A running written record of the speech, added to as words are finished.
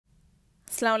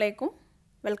Assalamualaikum.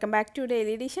 Welcome back to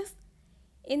Daily Dishes.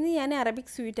 ഇന്ന് ഞാൻ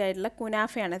Arabic sweet ആയിട്ടുള്ള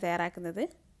കുനാഫയാണ് തയ്യാറാക്കുന്നത്.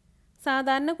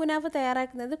 സാധാരണ കുനാഫ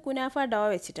തയ്യാറാക്കുന്നത് കുനാഫ ഡോ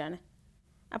വെച്ചിട്ടാണ്.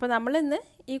 അപ്പോൾ നമ്മൾ ഇന്ന്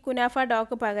ഈ കുനാഫ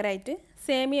ഡോക്ക് പകരമായിട്ട്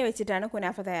സേമിയ വെച്ചിട്ടാണ്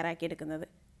കുനാഫ തയ്യാറാക്കിയെടുക്കുന്നത്.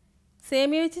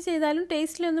 സേമിയ വെച്ച് ചെയ്താലും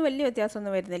ടേസ്റ്റിലൊന്നും വലിയ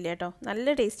വ്യത്യാസമൊന്നും വരുന്നില്ല കേട്ടോ.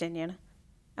 നല്ല ടേസ്റ്റ് തന്നെയാണ്.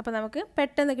 അപ്പോൾ നമുക്ക്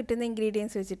പെട്ടെന്ന് കിട്ടുന്ന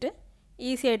ഇൻഗ്രീഡിയൻസ് വെച്ചിട്ട്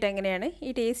ഈസി ആയിട്ട് എങ്ങനെയാണ്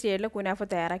ഈ ടേസ്റ്റി ആയിട്ടുള്ള കുനാഫ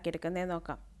തയ്യാറാക്കിയെടുക്കുന്നതെന്ന്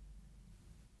നോക്കാം.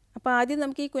 അപ്പോൾ ആദ്യം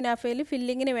നമുക്ക് ഈ കുനാഫയിൽ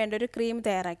ഫില്ലിങ്ങിന് വേണ്ട ഒരു ക്രീം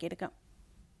തയ്യാറാക്കിയെടുക്കാം.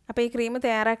 അപ്പോൾ ഈ ക്രീം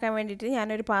തയ്യാറാക്കാൻ വേണ്ടിയിട്ട്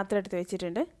ഞാനൊരു പാത്രം എടുത്ത്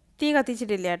വെച്ചിട്ടുണ്ട്. തീ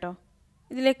കത്തിച്ചിട്ടില്ല കേട്ടോ.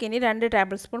 ഇതിലേക്ക് ഇനി 2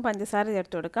 ടേബിൾ സ്പൂൺ പഞ്ചസാര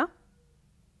ചേർത്ത് കൊടുക്കാം.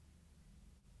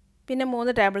 പിന്നെ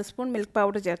 3 ടേബിൾ സ്പൂൺ മിൽക്ക്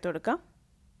പൗഡർ ചേർത്ത് കൊടുക്കാം.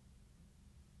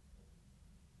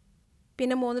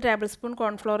 പിന്നെ 3 ടേബിൾ സ്പൂൺ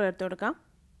കോൺഫ്ലോർ ചേർത്ത് കൊടുക്കാം.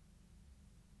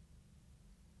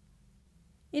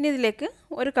 ഇനി ഇതിലേക്ക്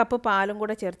 1 കപ്പ് പാലും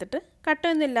കൂടെ ചേർത്തിട്ട്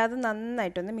കട്ടയൊന്നും ഇല്ലാതെ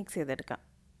നന്നായിട്ടൊന്ന് മിക്സ് ചെയ്തെടുക്കാം.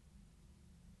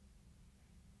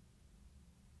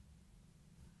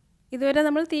 ഇതുവരെ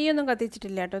നമ്മൾ തീയൊന്നും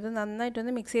കത്തിച്ചിട്ടില്ല കേട്ടോ. ഇത്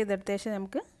നന്നായിട്ടൊന്ന് മിക്സ് ചെയ്തെടുത്ത ശേഷം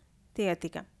നമുക്ക് തീ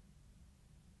കത്തിക്കാം.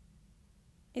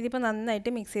 ഇതിപ്പോൾ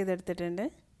നന്നായിട്ട് മിക്സ് ചെയ്തെടുത്തിട്ടുണ്ട്.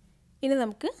 ഇനി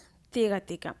നമുക്ക് തീ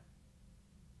കത്തിക്കാം.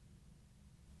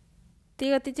 തീ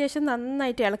കത്തിച്ച ശേഷം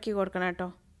നന്നായിട്ട് ഇളക്കി കൊടുക്കണം കേട്ടോ.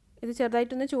 ഇത്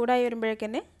ചെറുതായിട്ടൊന്ന് ചൂടായി വരുമ്പോഴേക്ക്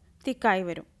തന്നെ തിക്കായി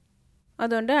വരും.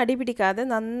 അതുകൊണ്ട് അടി പിടിക്കാതെ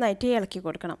നന്നായിട്ട് ഇളക്കി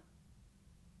കൊടുക്കണം.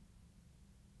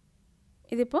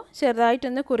 ഇതിപ്പോൾ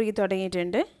ചെറുതായിട്ടൊന്ന് കുറുകി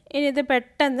തുടങ്ങിയിട്ടുണ്ട്. ഇനി ഇത്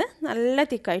പെട്ടെന്ന് നല്ല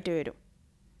തിക്കായിട്ട് വരും.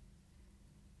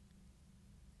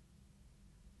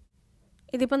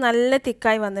 ഇതിപ്പോൾ നല്ല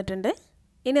തിക്കായി വന്നിട്ടുണ്ട്.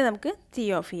 ഇനി നമുക്ക് തീ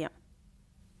ഓഫ് ചെയ്യാം.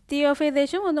 തീ ഓഫ് ചെയ്ത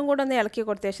ശേഷം ഒന്നും കൂടെ ഒന്ന് ഇളക്കി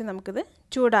കൊടുത്ത ശേഷം നമുക്കിത്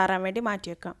ചൂടാറാൻ വേണ്ടി മാറ്റി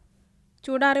വെക്കാം.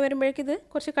 ചൂടാറി വരുമ്പോഴേക്കും ഇത്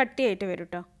കുറച്ച് കട്ടിയായിട്ട് വരും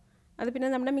കേട്ടോ. അത് പിന്നെ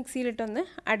നമ്മുടെ മിക്സിയിലിട്ടൊന്ന്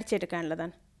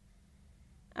അടിച്ചെടുക്കാനുള്ളതാണ്.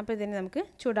 അപ്പോൾ ഇതിന് നമുക്ക്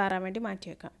ചൂടാറാൻ വേണ്ടി മാറ്റി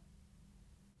വെക്കാം.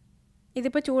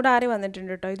 ഇതിപ്പോൾ ചൂടാറി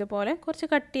വന്നിട്ടുണ്ട് കേട്ടോ. ഇതുപോലെ കുറച്ച്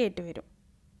കട്ടിയായിട്ട് വരും.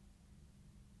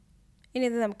 ഇനി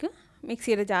ഇത് നമുക്ക്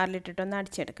മിക്സിയുടെ ജാറിലിട്ടിട്ടൊന്ന്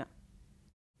അടിച്ചെടുക്കാം.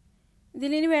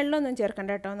 ഇതിലിനി വെള്ളമൊന്നും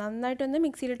ചേർക്കണ്ട കേട്ടോ. നന്നായിട്ടൊന്ന്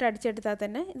മിക്സിയിലിട്ട് അടിച്ചെടുത്താൽ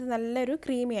തന്നെ ഇത് നല്ലൊരു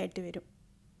ക്രീമി ആയിട്ട് വരും.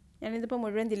 ഞാനിതിപ്പോൾ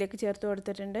മുഴുവൻ ഇതിലേക്ക് ചേർത്ത്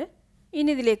കൊടുത്തിട്ടുണ്ട്.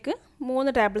 ഇനി ഇതിലേക്ക്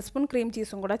 3 ടേബിൾ സ്പൂൺ ക്രീം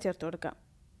ചീസും കൂടെ ചേർത്ത് കൊടുക്കാം.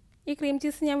 ഈ ക്രീം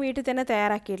ചീസ് ഞാൻ വീട്ടിൽ തന്നെ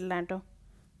തയ്യാറാക്കിയിട്ടില്ല കേട്ടോ.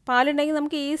 പാലുണ്ടെങ്കിൽ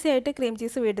നമുക്ക് ഈസി ആയിട്ട് ക്രീം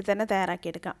ചീസ് വീട്ടിൽ തന്നെ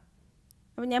തയ്യാറാക്കിയെടുക്കാം.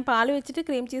 അപ്പോൾ ഞാൻ പാൽ വെച്ചിട്ട്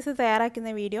ക്രീം ചീസ്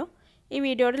തയ്യാറാക്കുന്ന വീഡിയോ ഈ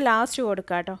വീഡിയോയുടെ ലാസ്റ്റ്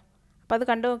കൊടുക്കാം കേട്ടോ. അപ്പോൾ അത്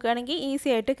കണ്ടു നോക്കുകയാണെങ്കിൽ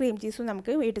ഈസി ആയിട്ട് ക്രീം ചീസും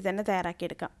നമുക്ക് വീട്ടിൽ തന്നെ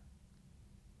തയ്യാറാക്കിയെടുക്കാം.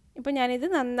 ഇപ്പോൾ ഞാനിത്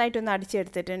നന്നായിട്ടൊന്ന്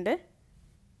അടിച്ചെടുത്തിട്ടുണ്ട്.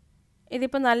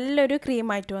 ഇതിപ്പോൾ നല്ലൊരു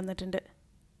ക്രീമായിട്ട് വന്നിട്ടുണ്ട്.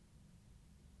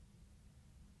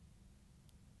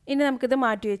 ഇനി നമുക്കിത്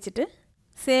മാറ്റി വെച്ചിട്ട്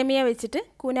സേമിയ വെച്ചിട്ട്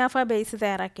കുനാഫ ബേസ്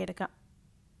തയ്യാറാക്കിയെടുക്കാം.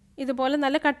 ഇതുപോലെ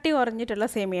നല്ല കട്ടി കുറഞ്ഞിട്ടുള്ള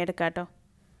സേമിയ എടുക്കാം കേട്ടോ.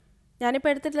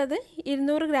 ഞാനിപ്പോൾ എടുത്തിട്ടുള്ളത്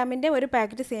 200 ഗ്രാമിൻ്റെ ഒരു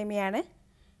പാക്കറ്റ് സേമിയാണ്.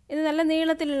 ഇത് നല്ല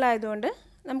നീളത്തിലുള്ള ആയതുകൊണ്ട്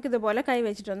നമുക്കിതുപോലെ കൈ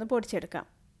വെച്ചിട്ടൊന്ന് പൊടിച്ചെടുക്കാം.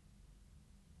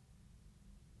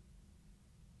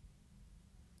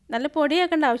 നല്ല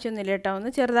പൊടിയാക്കേണ്ട ആവശ്യമൊന്നുമില്ല കേട്ടോ.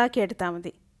 ഒന്ന് ചെറുതാക്കി എടുത്താൽ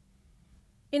മതി.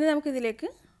 ഇനി നമുക്കിതിലേക്ക്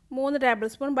 3 ടേബിൾ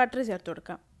സ്പൂൺ ബട്ടർ ചേർത്ത്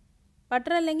കൊടുക്കാം.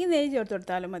 ബട്ടർ അല്ലെങ്കിൽ നെയ്യ് ചേർത്ത്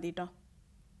കൊടുത്താലും മതി കേട്ടോ.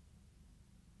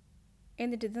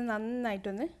 എന്നിട്ടിത്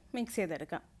നന്നായിട്ടൊന്ന് മിക്സ്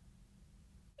ചെയ്തെടുക്കാം.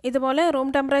 ഇതുപോലെ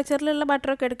റൂം ടെമ്പറേച്ചറിലുള്ള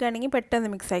ബട്ടറൊക്കെ എടുക്കുകയാണെങ്കിൽ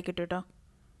പെട്ടെന്ന് മിക്സായി കിട്ടും കേട്ടോ.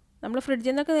 നമ്മൾ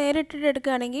ഫ്രിഡ്ജിൽ നിന്നൊക്കെ നേരിട്ടിട്ട്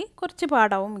എടുക്കുകയാണെങ്കിൽ കുറച്ച്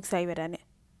പാടാവും മിക്സായി വരാൻ.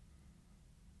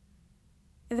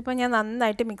 ഇതിപ്പോൾ ഞാൻ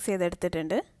നന്നായിട്ട് മിക്സ്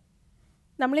ചെയ്തെടുത്തിട്ടുണ്ട്.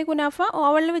 നമ്മൾ ഈ കുനാഫ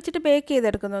ഓവനിൽ വെച്ചിട്ട് ബേക്ക്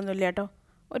ചെയ്തെടുക്കുന്നൊന്നുമില്ല കേട്ടോ.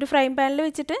 ഒരു ഫ്രൈ പാനിൽ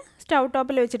വെച്ചിട്ട് സ്റ്റൗ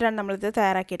ടോപ്പിൽ വെച്ചിട്ടാണ് നമ്മളിത്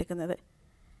തയ്യാറാക്കിയെടുക്കുന്നത്.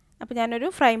 അപ്പോൾ ഞാനൊരു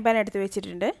ഫ്രൈ പാൻ എടുത്ത്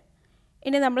വെച്ചിട്ടുണ്ട്.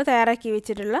 ഇനി നമ്മൾ തയ്യാറാക്കി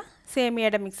വെച്ചിട്ടുള്ള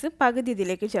സേമിയയുടെ മിക്സ് പകുതി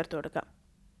ഇതിലേക്ക് ചേർത്ത് കൊടുക്കാം.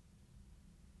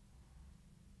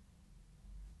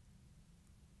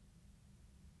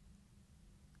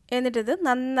 എന്നിട്ടിത്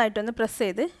നന്നായിട്ടൊന്ന് പ്രസ്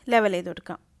ചെയ്ത് ലെവൽ ചെയ്ത്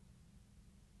കൊടുക്കാം.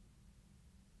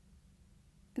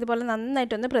 ഇതുപോലെ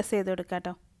നന്നായിട്ടൊന്ന് പ്രസ് ചെയ്ത് കൊടുക്കാം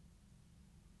കേട്ടോ.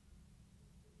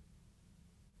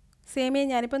 സേമിയ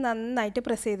ഞാനിപ്പോൾ നന്നായിട്ട്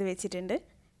പ്രസ് ചെയ്ത് വെച്ചിട്ടുണ്ട്.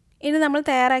 ഇനി നമ്മൾ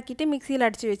തയ്യാറാക്കിയിട്ട് മിക്സിയിൽ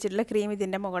അടിച്ച് വെച്ചിട്ടുള്ള ക്രീം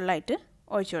ഇതിൻ്റെ മുകളിലായിട്ട്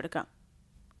ഒഴിച്ചു കൊടുക്കാം.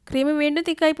 ക്രീം വീണ്ടും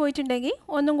തിക്കായി പോയിട്ടുണ്ടെങ്കിൽ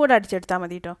ഒന്നും കൂടെ അടിച്ചെടുത്താൽ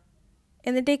മതി കേട്ടോ.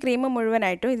 എന്നിട്ട് ഈ ക്രീം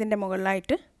മുഴുവനായിട്ടും ഇതിൻ്റെ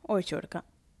മുകളിലായിട്ട് ഒഴിച്ചു കൊടുക്കാം.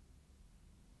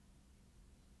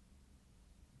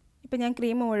 ഇപ്പോൾ ഞാൻ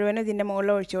ക്രീം മുഴുവനും ഇതിൻ്റെ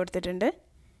മുകളിൽ ഒഴിച്ചു കൊടുത്തിട്ടുണ്ട്.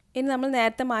 ഇനി നമ്മൾ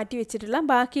നേരത്തെ മാറ്റി വെച്ചിട്ടുള്ള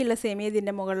ബാക്കിയുള്ള സേമിയ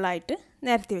ഇതിൻ്റെ മുകളിലായിട്ട്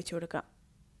നിരത്തി വെച്ച് കൊടുക്കാം.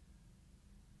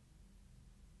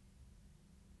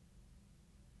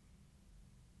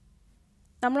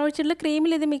 നമ്മൾ ഒഴിച്ചിട്ടുള്ള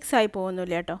ക്രീമിൽ ഇത് മിക്സായി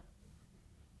പോകുന്നില്ല കേട്ടോ.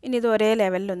 ഇനി ഇത് ഒരേ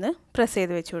ലെവലിലൊന്ന് പ്രസ്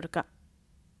ചെയ്ത് വെച്ച് കൊടുക്കാം.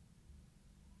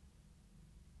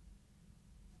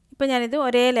 ഇപ്പോൾ ഞാനിത്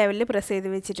ഒരേ ലെവലിൽ പ്രസ് ചെയ്ത്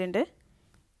വെച്ചിട്ടുണ്ട്.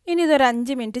 ഇനി ഇതൊരു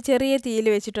 5 മിനിറ്റ് ചെറിയ തീയിൽ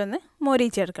വെച്ചിട്ടൊന്ന്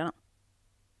മൊരിച്ചെടുക്കണം.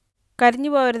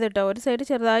 കരിഞ്ഞു പോകരുത് കേട്ടോ. ഒരു സൈഡ്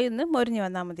ചെറുതായി ഒന്ന് മൊരിഞ്ഞ്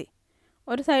വന്നാൽ മതി.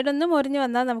 ഒരു സൈഡൊന്ന് മൊരിഞ്ഞ്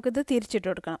വന്നാൽ നമുക്കിത് തിരിച്ചിട്ട്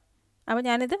കൊടുക്കണം. അപ്പോൾ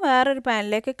ഞാനിത് വേറൊരു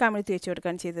പാനിലേക്ക് കമിഴ്ത്തി വെച്ച്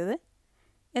കൊടുക്കുകയാണ് ചെയ്തത്.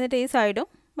 എന്നിട്ട് ഈ സൈഡും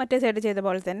മറ്റേ സൈഡ് ചെയ്ത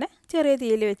പോലെ തന്നെ ചെറിയ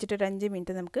തീയിൽ വെച്ചിട്ട് ഒരു 5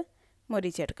 മിനിറ്റ് നമുക്ക്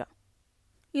മൊരിച്ചെടുക്കാം.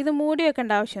 ഇത് മൂടി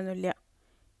വെക്കേണ്ട ആവശ്യമൊന്നുമില്ല.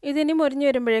 ഇതിനി മൊരിഞ്ഞ്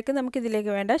വരുമ്പോഴേക്കും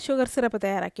നമുക്കിതിലേക്ക് വേണ്ട ഷുഗർ സിറപ്പ്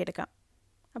തയ്യാറാക്കിയെടുക്കാം.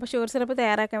 അപ്പോൾ ഷുഗർ സിറപ്പ്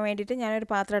തയ്യാറാക്കാൻ വേണ്ടിയിട്ട് ഞാനൊരു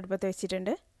പാത്രം അടുപ്പത്ത്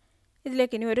വെച്ചിട്ടുണ്ട്.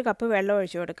 ഇതിലേക്ക് ഇനി 1 കപ്പ് വെള്ളം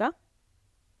ഒഴിച്ചു കൊടുക്കാം.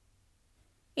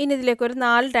 ഇനി ഇതിലേക്ക് ഒരു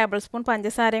 4 ടേബിൾ സ്പൂൺ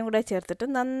പഞ്ചസാരയും കൂടെ ചേർത്തിട്ട്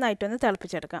നന്നായിട്ടൊന്ന്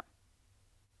തിളപ്പിച്ചെടുക്കാം.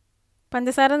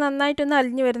 പഞ്ചസാര നന്നായിട്ടൊന്ന്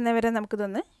അലിഞ്ഞു വരുന്നവരെ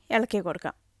നമുക്കിതൊന്ന് ഇളക്കി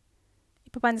കൊടുക്കാം.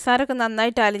 ഇപ്പോൾ പഞ്ചസാരയൊക്കെ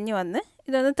നന്നായിട്ട് അലിഞ്ഞു വന്ന്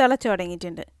ഇതൊന്ന് തിളച്ച്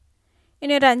തുടങ്ങിയിട്ടുണ്ട്.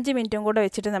 ഇനി ഒരു 5 മിനിറ്റും കൂടെ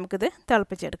വെച്ചിട്ട് നമുക്കിത്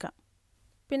തിളപ്പിച്ചെടുക്കാം.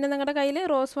 പിന്നെ നിങ്ങളുടെ കയ്യിൽ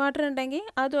റോസ് വാട്ടർ ഉണ്ടെങ്കിൽ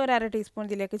അത് ഒരു 1/2 ടീസ്പൂൺ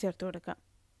ഇതിലേക്ക് ചേർത്ത് കൊടുക്കാം.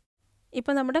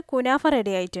 ഇപ്പോൾ നമ്മുടെ കുനാഫ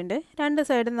റെഡി ആയിട്ടുണ്ട്. 2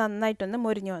 സൈഡും നന്നായിട്ടൊന്ന്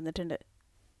മൊരിഞ്ഞു വന്നിട്ടുണ്ട്.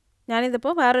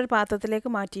 ഞാനിതിപ്പോൾ വേറൊരു പാത്രത്തിലേക്ക്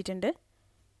മാറ്റിയിട്ടുണ്ട്.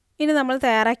 ഇനി നമ്മൾ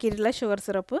തയ്യാറാക്കിയിട്ടുള്ള ഷുഗർ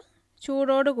സിറപ്പ്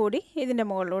ചൂടോടുകൂടി ഇതിൻ്റെ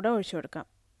മുകളിലൂടെ ഒഴിച്ചു കൊടുക്കാം.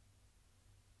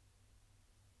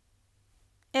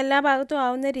 എല്ലാ ഭാഗത്തും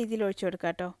ആവുന്ന രീതിയിൽ ഒഴിച്ചു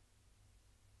കൊടുക്കാം കേട്ടോ.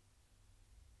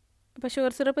 അപ്പോൾ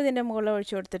ഷുഗർ സിറപ്പ് ഇതിൻ്റെ മുകളിൽ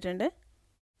ഒഴിച്ചു കൊടുത്തിട്ടുണ്ട്.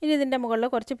 ഇനി ഇതിൻ്റെ മുകളിൽ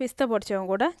കുറച്ച് പിസ്ത പൊടിച്ചതും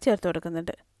കൂടെ ചേർത്ത്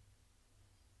കൊടുക്കുന്നുണ്ട്.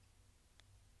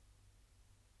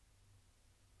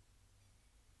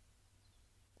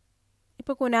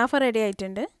 ഇപ്പോൾ കുനാഫ റെഡി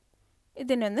ആയിട്ടുണ്ട്.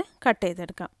 ഇതിനൊന്ന് കട്ട്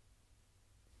ചെയ്തെടുക്കാം.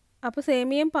 അപ്പോൾ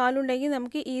സേമിയയും പാലുണ്ടെങ്കിൽ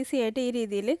നമുക്ക് ഈസി ആയിട്ട് ഈ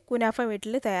രീതിയിൽ കുനാഫ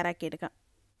വീട്ടിൽ തയ്യാറാക്കിയെടുക്കാം.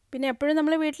 പിന്നെ എപ്പോഴും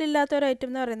നമ്മൾ വീട്ടിലില്ലാത്ത ഒരു ഐറ്റം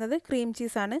എന്ന് പറയുന്നത് ക്രീം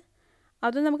ചീസാണ്.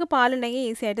 അതും നമുക്ക് പാലുണ്ടെങ്കിൽ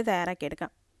ഈസി ആയിട്ട്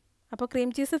തയ്യാറാക്കിയെടുക്കാം. അപ്പോൾ ക്രീം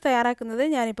ചീസ് തയ്യാറാക്കുന്നത്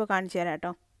ഞാനിപ്പോൾ കാണിച്ചു തരാം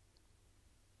കേട്ടോ.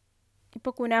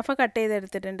 ഇപ്പോൾ കുനാഫ കട്ട്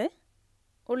ചെയ്തെടുത്തിട്ടുണ്ട്.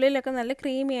 ഉള്ളിലൊക്കെ നല്ല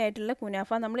ക്രീമി ആയിട്ടുള്ള കുനാഫ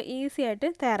നമ്മൾ ഈസി ആയിട്ട്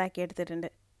തയ്യാറാക്കിയെടുത്തിട്ടുണ്ട്.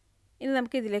 ഇനി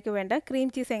നമുക്ക് ഇതിലേക്ക് വേണ്ട ക്രീം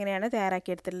ചീസ് എങ്ങനെയാണ്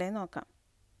തയ്യാറാക്കിയെടുത്തിട്ടുള്ളതെന്ന് നോക്കാം.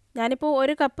 ഞാനിപ്പോൾ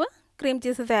 1 കപ്പ് ക്രീം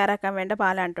ചീസ് തയ്യാറാക്കാൻ വേണ്ട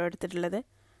പാലാണ് കേട്ടോ എടുത്തിട്ടുള്ളത്.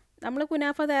 നമ്മൾ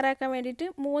കുനാഫ തയ്യാറാക്കാൻ വേണ്ടിയിട്ട്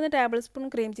 3 ടേബിൾ സ്പൂൺ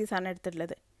ക്രീം ചീസാണ്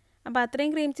എടുത്തിട്ടുള്ളത്. അപ്പോൾ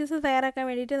അത്രയും ക്രീം ചീസ് തയ്യാറാക്കാൻ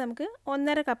വേണ്ടിയിട്ട് നമുക്ക്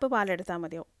 1.5 കപ്പ് പാലെടുത്താൽ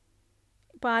മതിയാവും.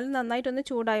 പാൽ നന്നായിട്ടൊന്ന്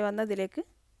ചൂടായി വന്നതിലേക്ക്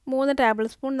 3 ടേബിൾ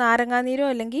സ്പൂൺ നാരങ്ങാനീരോ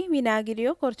അല്ലെങ്കിൽ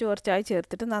വിനാഗിരിയോ കുറച്ചായി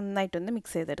ചേർത്തിട്ട് നന്നായിട്ടൊന്ന്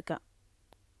മിക്സ് ചെയ്തെടുക്കുക.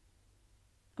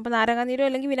 അപ്പോൾ നാരങ്ങാനീരോ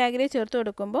അല്ലെങ്കിൽ വിനാഗിരിയോ ചേർത്ത്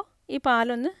കൊടുക്കുമ്പോൾ ഈ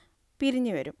പാലൊന്ന്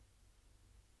പിരിഞ്ഞു വരും.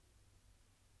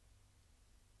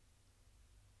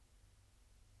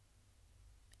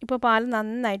 ഇപ്പോൾ പാൽ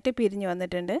നന്നായിട്ട് പിരിഞ്ഞു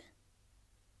വന്നിട്ടുണ്ട്.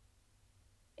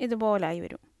 ഇതുപോലായി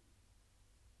വരും.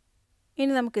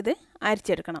 ഇനി നമുക്കിത്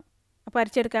അരിച്ചെടുക്കണം. അപ്പോൾ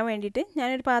അരിച്ചെടുക്കാൻ വേണ്ടിയിട്ട്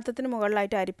ഞാനൊരു പാത്രത്തിന്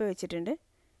മുകളിലായിട്ട് അരിപ്പ വെച്ചിട്ടുണ്ട്.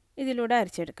 ഇതിലൂടെ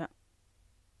അരിച്ചെടുക്കാം.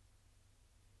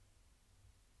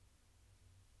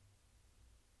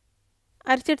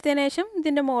 അരിച്ചെടുത്തതിന് ശേഷം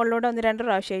ഇതിൻ്റെ മുകളിലൂടെ 1-2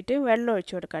 പ്രാവശ്യമായിട്ട് വെള്ളം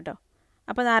ഒഴിച്ചു കൊടുക്കാം കേട്ടോ.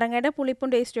 അപ്പോൾ നാരങ്ങയുടെ പുളിപ്പും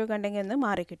ടേസ്റ്റും ഒക്കെ ഉണ്ടെങ്കിൽ ഒന്ന്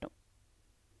മാറിക്കിട്ടും.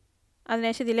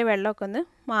 അതിനുശേഷം ഇതിലെ വെള്ളമൊക്കെ ഒന്ന്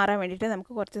മാറാൻ വേണ്ടിയിട്ട്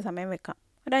നമുക്ക് കുറച്ച് സമയം വെക്കാം.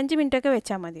 ഒരു 5 മിനിറ്റൊക്കെ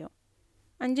വെച്ചാൽ മതിയോ.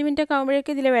 5 മിനിറ്റൊക്കെ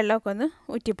ആകുമ്പോഴേക്കും ഇതിലെ വെള്ളമൊക്കെ ഒന്ന്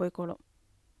ഊറ്റിപ്പോയിക്കോളും.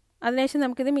 അതിനുശേഷം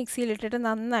നമുക്കിത് മിക്സിയിലിട്ടിട്ട്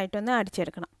നന്നായിട്ടൊന്ന്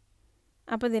അടിച്ചെടുക്കണം.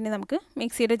 അപ്പോൾ ഇതിനെ നമുക്ക്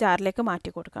മിക്സിയുടെ ജാറിലേക്ക് മാറ്റി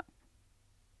കൊടുക്കാം.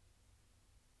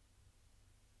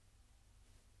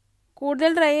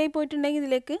 കൂടുതൽ ഡ്രൈ ആയി പോയിട്ടുണ്ടെങ്കിൽ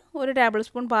ഇതിലേക്ക് 1 ടേബിൾ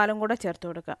സ്പൂൺ പാലും കൂടെ ചേർത്ത്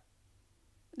കൊടുക്കാം.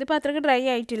 ഇതിപ്പോൾ അത്രയ്ക്ക് ഡ്രൈ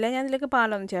ആയിട്ടില്ല. ഞാൻ ഇതിലേക്ക്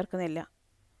പാലൊന്നും ചേർക്കുന്നില്ല.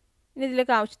 ഇനി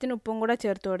ഇതിലേക്ക് ആവശ്യത്തിന് ഉപ്പും കൂടെ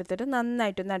ചേർത്ത് കൊടുത്തിട്ട്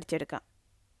നന്നായിട്ടൊന്ന് അടിച്ചെടുക്കാം.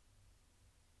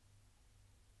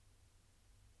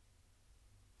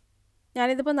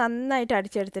 ഞാനിതിപ്പോൾ നന്നായിട്ട്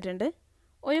അടിച്ചെടുത്തിട്ടുണ്ട്.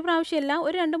 ഒരു പ്രാവശ്യമല്ല,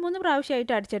 ഒരു 2-3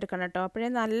 പ്രാവശ്യമായിട്ട് അടിച്ചെടുക്കണം കേട്ടോ. അപ്പോഴേ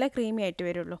നല്ല ക്രീമി ആയിട്ട്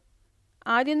വരുള്ളൂ.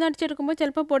 ആദ്യം ഒന്ന് അടിച്ചെടുക്കുമ്പോൾ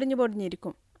ചിലപ്പോൾ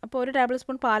പൊടിഞ്ഞിരിക്കും. അപ്പോൾ 1 ടേബിൾ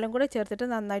സ്പൂൺ പാലും കൂടെ ചേർത്തിട്ട്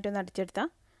നന്നായിട്ടൊന്ന് അടിച്ചെടുത്താൽ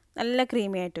നല്ല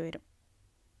ക്രീമി ആയിട്ട് വരും.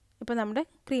 ഇപ്പോൾ നമ്മുടെ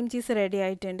ക്രീം ചീസ് റെഡി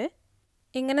ആയിട്ടുണ്ട്.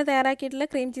 ഇങ്ങനെ തയ്യാറാക്കിയിട്ടുള്ള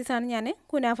ക്രീം ചീസാണ് ഞാൻ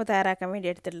കുനാഫ തയ്യാറാക്കാൻ വേണ്ടി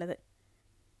എടുത്തിട്ടുള്ളത്.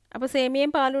 അപ്പോൾ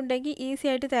സേമിയയും പാലും ഉണ്ടെങ്കിൽ ഈസി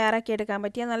ആയിട്ട് തയ്യാറാക്കിയെടുക്കാൻ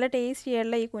പറ്റിയ നല്ല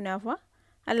ടേസ്റ്റിയുള്ള ഈ കുനാഫ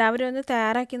എല്ലാവരും ഒന്ന്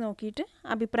തയ്യാറാക്കി നോക്കിയിട്ട്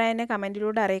അഭിപ്രായം എന്നെ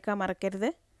കമൻറ്റിലൂടെ അറിയിക്കാൻ മറക്കരുത്.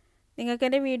 നിങ്ങൾക്ക്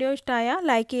എൻ്റെ വീഡിയോ ഇഷ്ടമായാൽ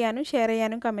ലൈക്ക് ചെയ്യാനും ഷെയർ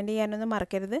ചെയ്യാനും കമൻറ്റ് ചെയ്യാനൊന്നും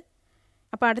മറക്കരുത്.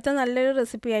 അപ്പോൾ അടുത്ത നല്ലൊരു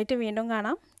റെസിപ്പി ആയിട്ട് വീണ്ടും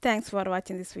കാണാം. Thanks for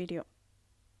watching this video.